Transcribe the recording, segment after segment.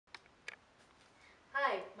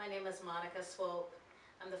My name is Monica Swope.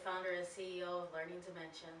 I'm the founder and CEO of Learning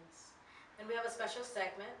Dimensions. And we have a special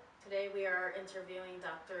segment. Today we are interviewing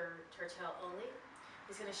Dr. Turtel Onli.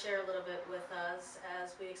 He's going to share a little bit with us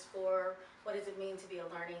as we explore what does it mean to be a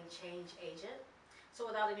learning change agent. So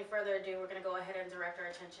without any further ado, we're going to go ahead and direct our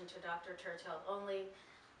attention to Dr. Turtel Onli.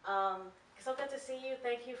 It's so good to see you.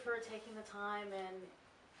 Thank you for taking the time and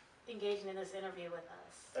engaging in this interview with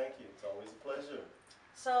us. Thank you. It's always a pleasure.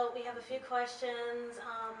 So we have a few questions,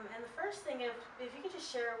 and the first thing, if you could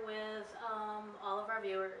just share with all of our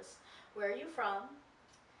viewers, where are you from,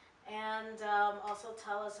 and also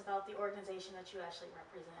tell us about the organization that you actually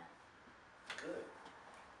represent. Good.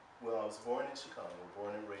 Well, I was born in Chicago,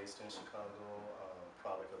 born and raised in Chicago,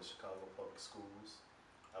 product of the Chicago Public Schools.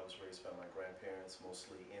 I was raised by my grandparents,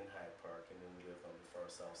 mostly in Hyde Park, and then we lived on the far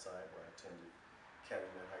south side where I attended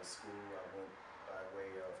Calumet High School. I went by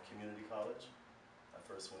way of community college. I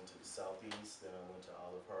first went to the Southeast, then I went to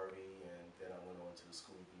Olive Harvey, and then I went on to the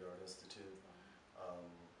School of the Art Institute.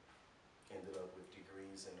 Ended up with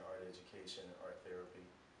degrees in art education and art therapy,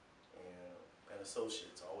 and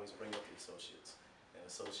associates. I always bring up the associates, and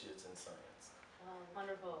associates in science.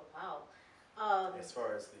 Wonderful. Wow. As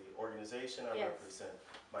far as the organization I represent,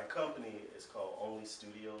 my company is called Onli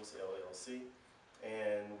Studios, LLC,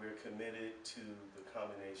 and we're committed to the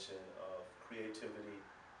combination of creativity,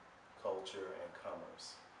 culture, and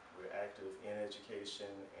commerce. We're active in education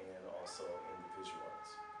and also in the visual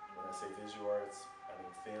arts. When I say visual arts, I mean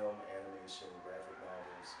film, animation, graphic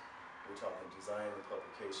novels. We're talking design and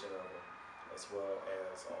publication of them, as well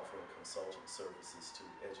as offering consultant services to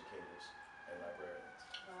educators and librarians.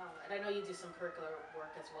 Wow, and I know you do some curricular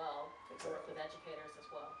work as well. Exactly. You work with educators as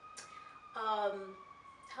well.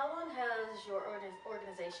 How long has your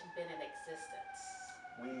organization been in existence?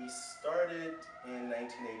 We started in 1981.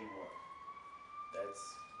 That's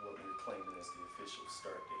what we're claiming as the official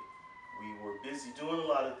start date. We were busy doing a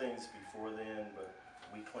lot of things before then, but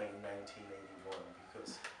we claim 1981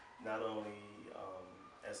 because not only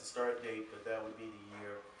as a start date, but that would be the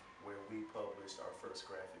year where we published our first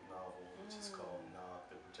graphic novel, which is called Nog,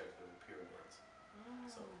 the Protector of the Pyramids.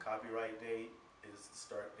 So copyright date is the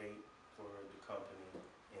start date for the company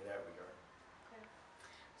in that regard. Okay.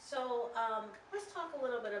 So let's talk a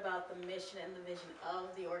little bit about the mission and the vision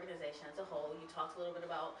of the organization as a whole. You talked a little bit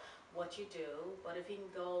about what you do, but if you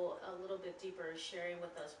can go a little bit deeper, sharing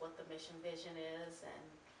with us what the mission vision is, and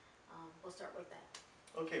we'll start with that.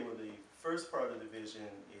 Okay, well, the first part of the vision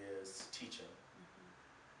is teaching.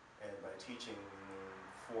 And by teaching, we mean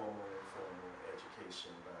formal and informal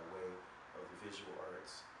education by way of the visual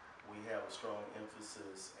arts. We have a strong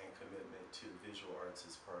emphasis and commitment to visual arts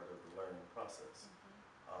as part of the learning process.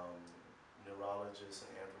 Neurologists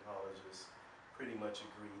and anthropologists pretty much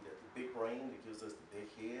agree that the big brain that gives us the big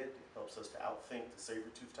head, that helps us to outthink the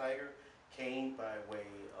saber-toothed tiger, came by way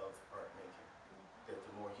of art making. That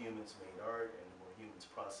the more humans made art and the more humans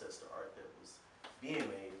processed the art that was being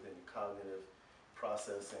made, then the cognitive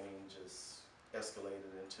processing just escalated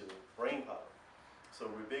into brain power. So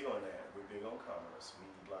we're big on that. We're big on commerce. We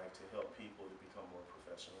like to help people to become more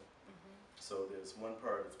professional. So there's one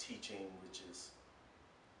part of teaching which is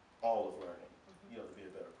all of learning, you know, to be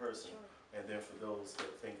a better person. Sure. And then for those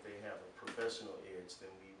that think they have a professional edge,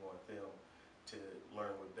 then we want them to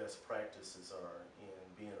learn what best practices are in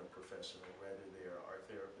being a professional, whether they're an art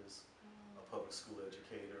therapist, a public school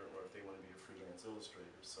educator, or if they want to be a freelance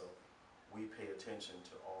illustrator. So we pay attention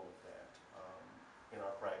to all of that in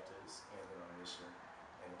our practice and in our mission,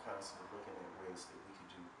 and constantly looking at ways that we can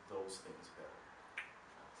do those things better.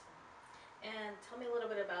 Awesome. And tell me a little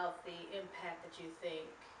bit about the impact that you think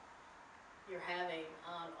you're having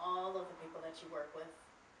on all of the people that you work with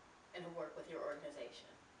and who work with your organization.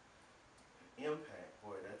 Impact,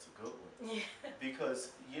 boy, that's a good one. Yeah.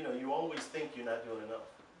 Because, you know, you always think you're not doing enough.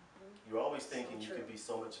 You're always thinking So you could be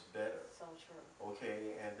so much better. So true.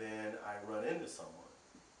 Okay, and then I run into someone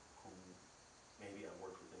who maybe I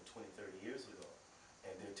worked with them 20, 30 years ago,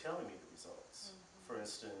 and they're telling me the results. For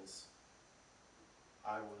instance,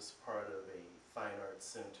 I was part of a fine arts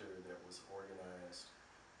center that was organized.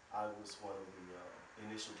 I was one of the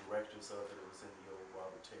initial directors of it. It was in the old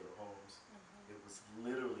Robert Taylor homes. It was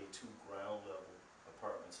literally 2 ground level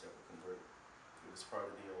apartments that were converted. It was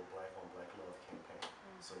part of the old Black on Black Love campaign.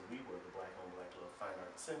 So we were the Black on Black Love Fine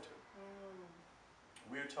Arts Center.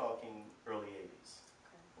 We're talking early 80s.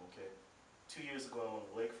 Okay. 2 years ago I'm on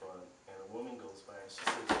the lakefront, and a woman goes by and she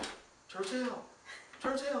says, Turtel,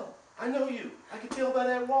 Turtel, I know you. I can tell by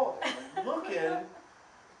that walk. I'm looking.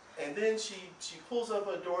 And then she pulls up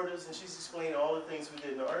her daughters and she's explaining all the things we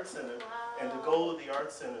did in the art center. Wow. And the goal of the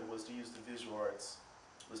art center was to use the visual arts,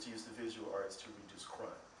 to reduce crime.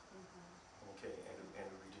 okay, and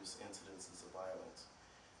to reduce incidences of violence.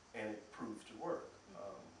 And it proved to work.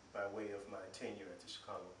 By way of my tenure at the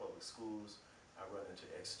Chicago Public Schools, I run into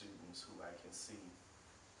ex-students who I can see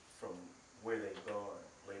from where they've gone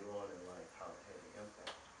later on in life, how it had an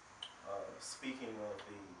impact. Speaking of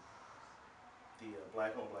the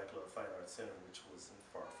Black on Black Love Fine Arts Center, which wasn't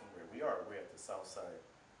far from where we are, we're at the Southside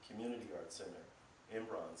Community Art Center in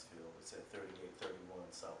Bronzeville. It's at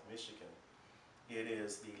 3831 South Michigan. It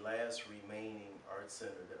is the last remaining art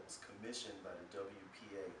center that was commissioned by the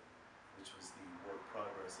WPA, which was the Work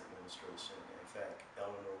Progress Administration. In fact,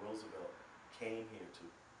 Eleanor Roosevelt came here to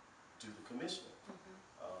do the commissioning.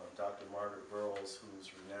 Dr. Margaret Burroughs,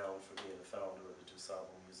 who's renowned for being the founder of the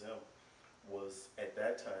DuSable Museum, was at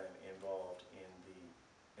that time involved in the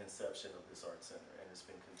inception of this art center, and it's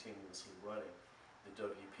been continuously running. The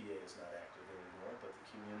WPA is not active anymore, but the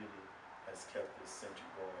community has kept this center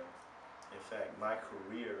going. In fact, my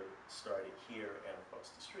career started here and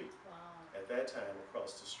across the street. Wow. At that time,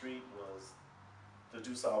 across the street was the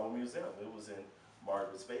DuSable Museum. It was in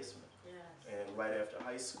Margaret's basement. Yes. And right after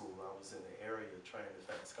high school, I was in the area trying to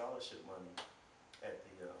find scholarship money at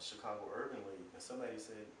the Chicago Urban League, and somebody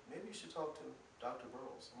said, maybe you should talk to Dr.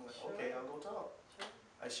 Burroughs. I'm like, Sure. okay, I'll go talk. Sure.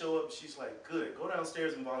 I show up, she's like, good, go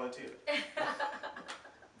downstairs and volunteer.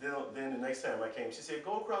 Then the next time I came, she said,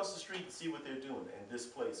 go across the street and see what they're doing, and this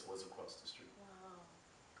place was across the street. Wow.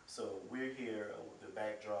 So we're here, the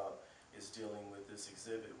backdrop is dealing with this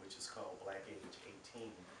exhibit, which is called Black Age 18,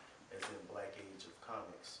 as in Black Age of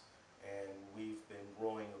Comics. And we've been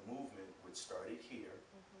growing a movement which started here,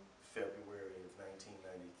 February of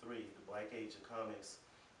 1993. The Black Age of Comics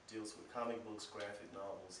deals with comic books, graphic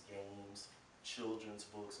novels, games, children's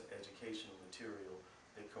books, and educational material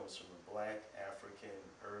that comes from a Black, African,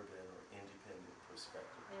 urban, or independent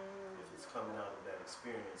perspective. If it's coming out of that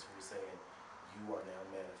experience, we're saying you are now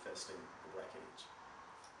manifesting the Black Age.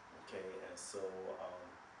 Okay, and so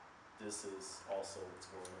this is also what's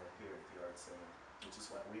going on here at the Art Center, which is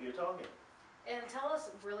why we're here talking. And tell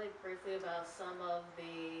us really briefly about some of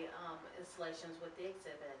the installations with the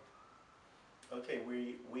exhibit. Okay,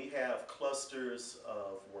 we have clusters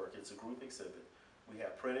of work. It's a group exhibit. We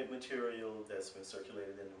have printed material that's been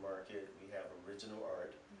circulated in the market. We have original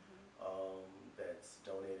art that's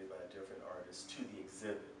donated by different artists to the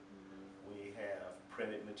exhibit. We have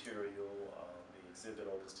printed material. The exhibit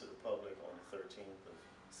opens to the public on the 13th of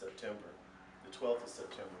September. The 12th of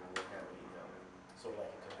September, we'll have a sort of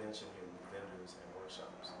like a convention here with vendors and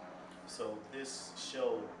workshops. So this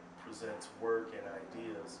show presents work and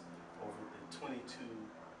ideas over the 22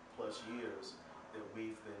 plus years that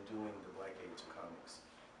we've been doing the Black Age of Comics.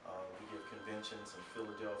 We give conventions in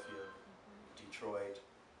Philadelphia, Detroit.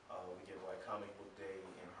 We give like Comic Book Day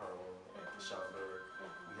in Harlem and Schaumburg.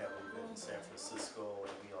 We have an event in San Francisco,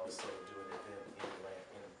 and we also do an event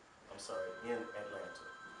in Atlanta.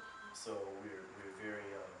 So we're very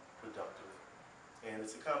productive. And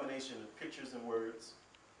it's a combination of pictures and words.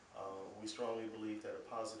 We strongly believe that a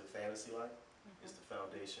positive fantasy life is the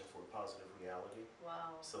foundation for a positive reality.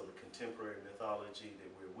 Wow. So the contemporary mythology that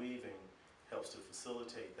we're weaving helps to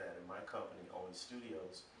facilitate that. In my company, Onli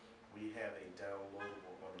Studios, we have a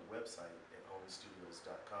downloadable on the website at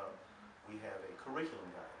onlystudios.com. We have a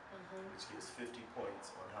curriculum guide, which gives 50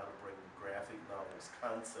 points on how to bring the graphic novels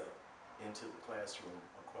concept into the classroom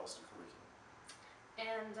across the curriculum.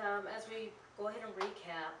 And as we go ahead and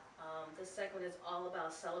recap, this segment is all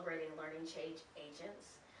about celebrating learning change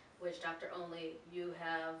agents, which Dr. Onli, you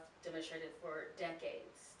have demonstrated for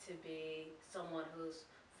decades to be someone who's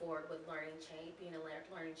forward with learning change, being a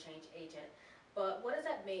learning change agent. But what does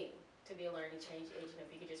that mean to be a learning change agent?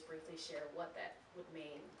 If you could just briefly share what that would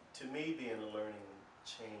mean. To me, being a learning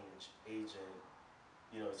change agent,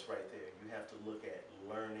 you know, it's right there. You have to look at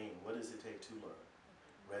learning. What does it take to learn?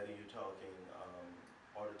 Whether you're talking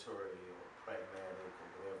auditory or pragmatic or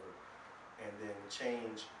whatever. And then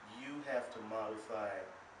change, you have to modify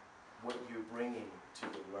what you're bringing to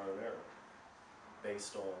the learner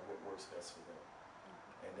based on what works best for them.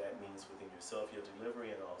 And that means within yourself, your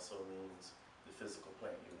delivery, and also means the physical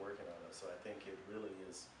plant you're working on. So I think it really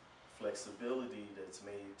is flexibility that's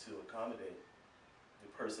made to accommodate the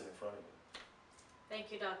person in front of you.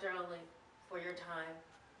 Thank you, Dr. Onli, for your time.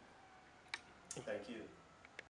 Thank you.